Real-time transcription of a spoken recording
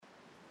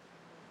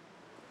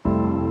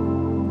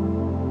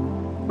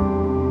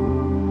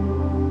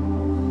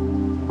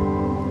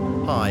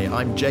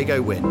I'm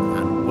Jago Wynn,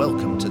 and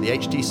welcome to the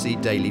HTC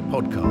Daily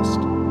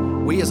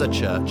podcast. We as a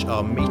church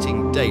are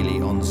meeting daily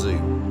on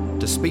Zoom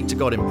to speak to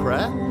God in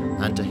prayer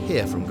and to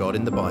hear from God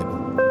in the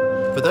Bible.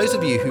 For those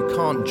of you who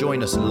can't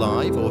join us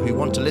live or who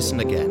want to listen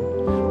again,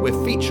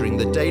 we're featuring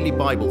the Daily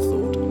Bible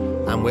Thought,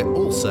 and we're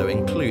also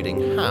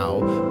including how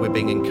we're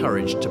being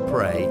encouraged to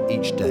pray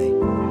each day.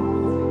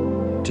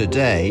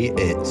 Today,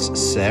 it's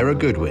Sarah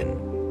Goodwin.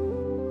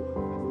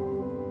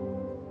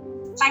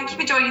 Thank you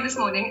for joining this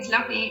morning. It's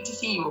lovely to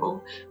see you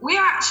all. We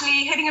are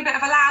actually hitting a bit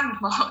of a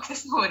landmark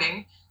this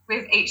morning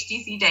with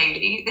HTC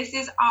Daily. This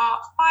is our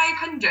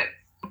 500th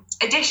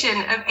edition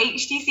of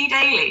HTC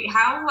Daily.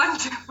 How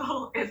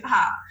wonderful is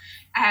that?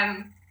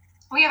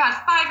 We have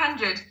had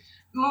 500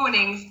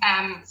 mornings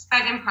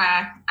spent in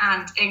prayer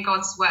and in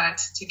God's Word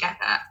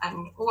together,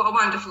 and what a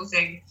wonderful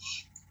thing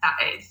that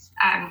is.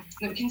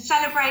 We can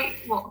celebrate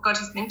what God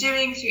has been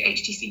doing through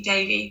HTC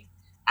Daily.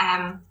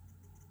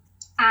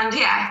 And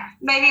yeah,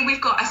 maybe we've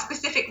got a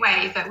specific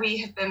way that we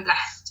have been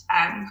blessed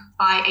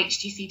by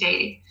HTC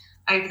Daily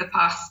over the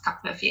past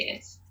couple of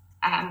years.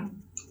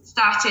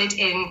 Started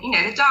in,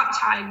 the dark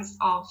times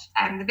of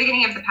the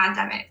beginning of the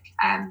pandemic.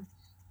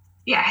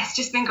 It's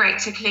just been great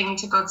to cling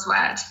to God's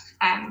Word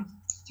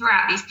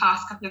throughout these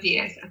past couple of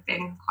years that have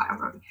been quite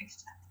a roller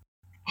coaster.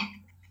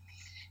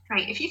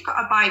 Great, if you've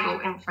got a Bible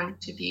in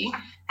front of you,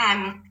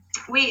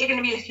 we are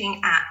going to be looking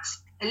at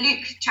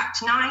Luke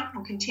chapter 9.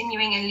 I'm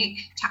continuing in Luke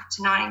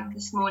chapter 9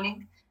 this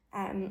morning.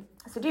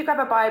 So do grab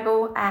a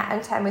Bible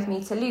and turn with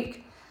me to Luke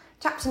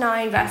chapter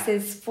 9,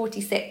 verses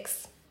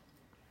 46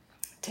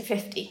 to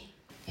 50.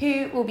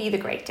 Who will be the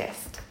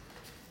greatest?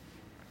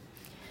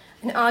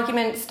 An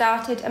argument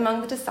started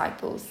among the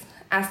disciples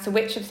as to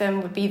which of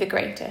them would be the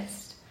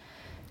greatest.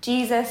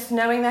 Jesus,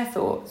 knowing their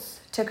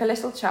thoughts, took a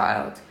little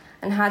child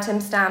and had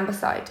him stand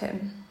beside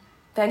him.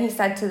 Then he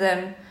said to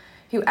them,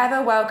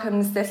 "Whoever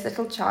welcomes this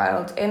little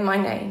child in my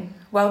name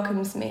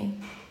welcomes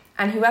me,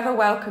 and whoever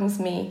welcomes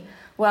me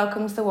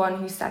welcomes the one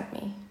who sent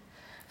me.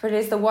 For it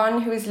is the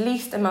one who is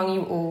least among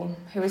you all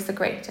who is the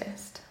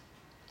greatest."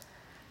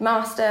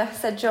 "Master,"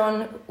 said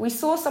John, "we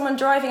saw someone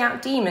driving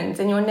out demons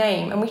in your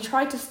name, and we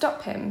tried to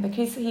stop him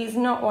because he is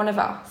not one of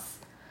us."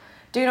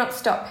 "Do not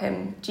stop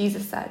him,"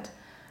 Jesus said,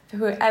 "for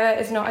whoever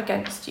is not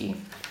against you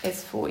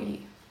is for you."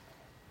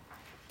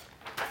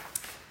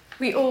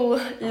 We all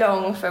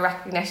long for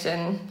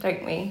recognition,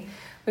 don't we?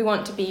 We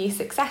want to be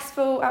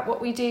successful at what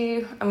we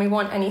do, and we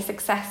want any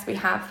success we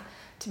have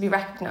to be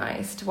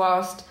recognised,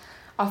 whilst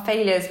our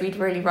failures we'd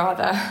really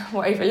rather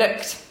were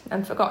overlooked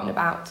and forgotten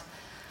about.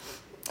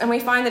 And we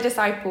find the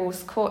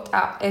disciples caught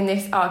up in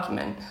this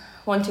argument,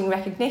 wanting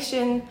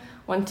recognition,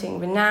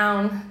 wanting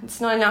renown. It's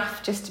not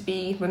enough just to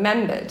be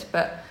remembered,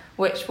 but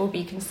which will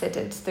be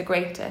considered the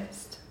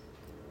greatest.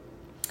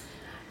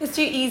 It's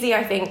too easy,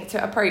 I think,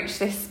 to approach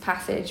this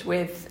passage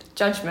with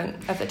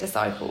judgment of the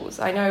disciples.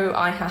 I know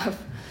I have.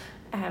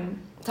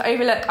 To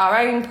overlook our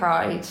own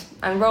pride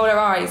and roll our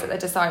eyes at the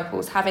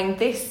disciples having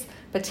this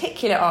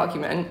particular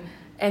argument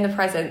in the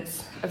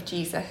presence of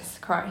Jesus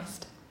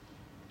Christ.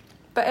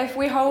 But if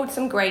we hold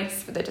some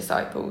grace for the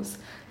disciples,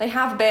 they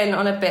have been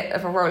on a bit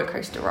of a roller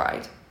coaster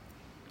ride.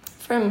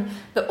 From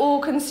the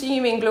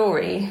all-consuming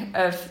glory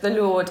of the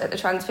Lord at the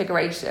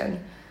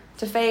Transfiguration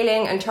to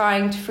failing and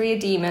trying to free a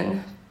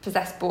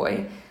demon-possessed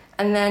boy,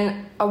 and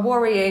then a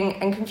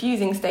worrying and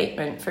confusing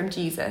statement from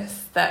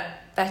Jesus that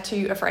they're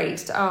too afraid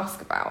to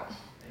ask about.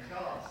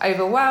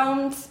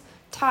 Overwhelmed,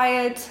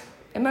 tired,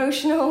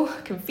 emotional,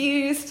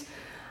 confused.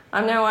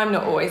 I know I'm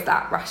not always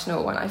that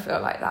rational when I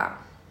feel like that.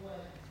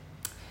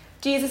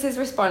 Jesus'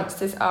 response to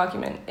this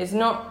argument is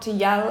not to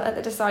yell at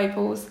the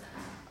disciples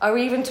or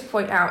even to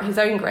point out his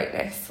own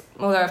greatness,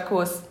 although of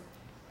course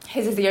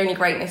his is the only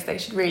greatness they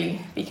should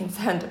really be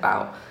concerned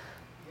about.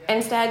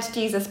 Instead,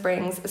 Jesus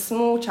brings a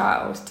small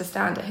child to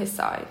stand at his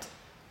side.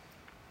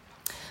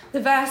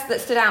 The verse that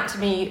stood out to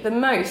me the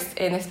most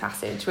in this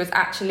passage was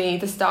actually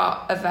the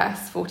start of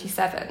verse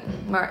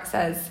 47, where it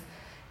says,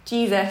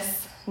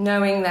 "Jesus,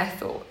 knowing their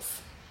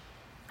thoughts."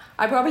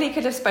 I probably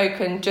could have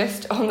spoken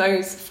just on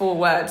those 4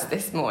 words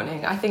this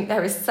morning. I think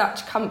there is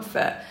such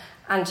comfort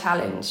and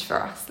challenge for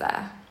us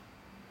there.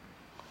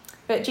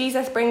 But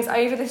Jesus brings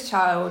over this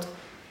child,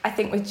 I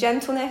think, with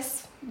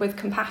gentleness, with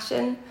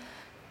compassion,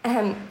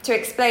 to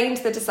explain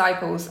to the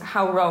disciples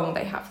how wrong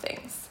they have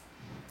things,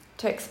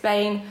 to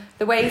explain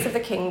the ways of the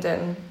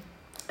kingdom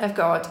of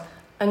God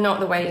and not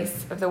the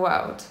ways of the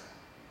world.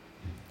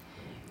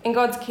 In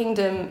God's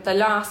kingdom, the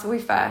last will be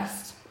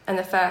first and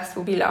the first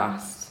will be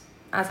last,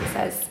 as it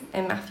says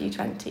in Matthew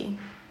 20.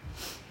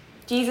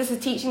 Jesus is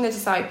teaching the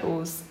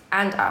disciples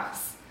and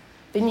us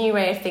the new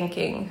way of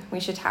thinking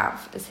we should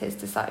have as his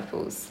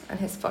disciples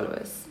and his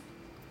followers.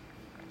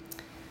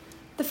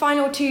 The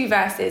final 2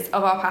 verses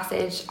of our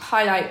passage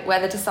highlight where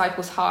the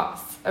disciples'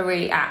 hearts are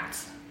really at.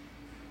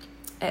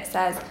 It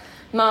says,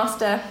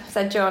 "Master,"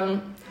 said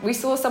John, "we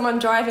saw someone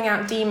driving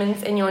out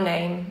demons in your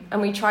name,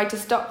 and we tried to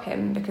stop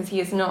him because he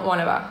is not one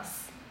of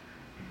us."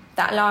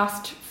 That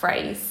last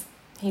phrase,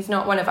 "he's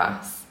not one of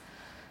us,"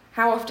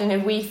 how often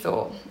have we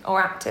thought or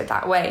acted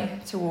that way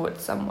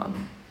towards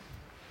someone?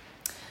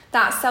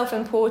 That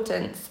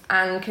self-importance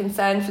and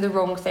concern for the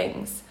wrong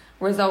things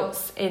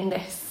results in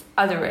this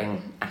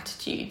othering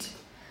attitude.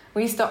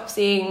 We stop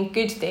seeing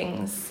good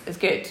things as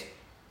good.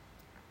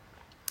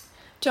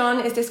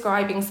 John is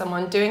describing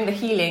someone doing the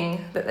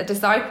healing that the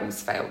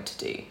disciples failed to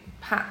do.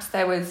 Perhaps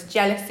there was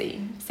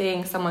jealousy,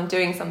 seeing someone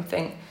doing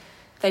something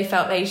they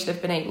felt they should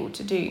have been able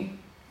to do.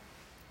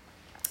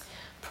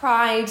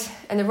 Pride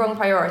and the wrong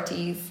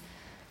priorities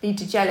lead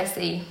to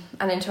jealousy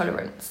and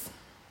intolerance.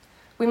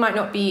 We might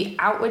not be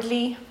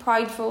outwardly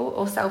prideful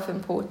or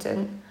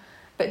self-important,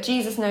 but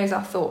Jesus knows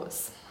our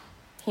thoughts.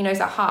 He knows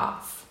our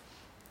hearts,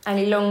 and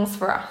he longs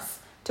for us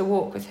to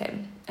walk with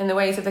him in the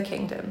ways of the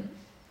kingdom,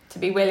 to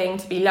be willing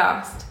to be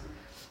last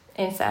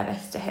in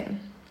service to him.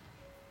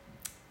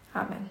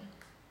 Amen.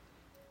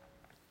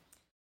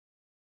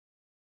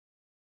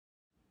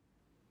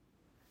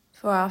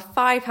 For our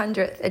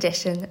 500th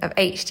edition of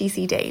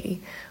HTC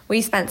Daily,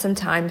 we spent some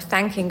time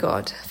thanking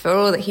God for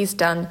all that he's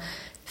done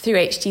through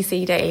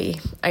HTC Daily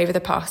over the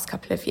past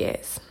couple of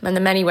years and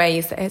the many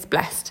ways that it's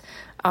blessed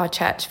our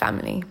church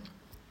family.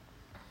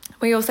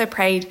 We also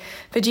prayed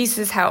for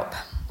Jesus' help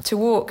to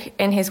walk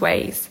in his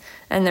ways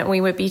and that we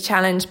would be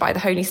challenged by the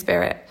Holy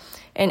Spirit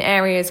in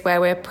areas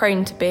where we're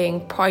prone to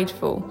being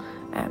prideful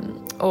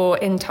or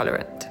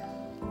intolerant.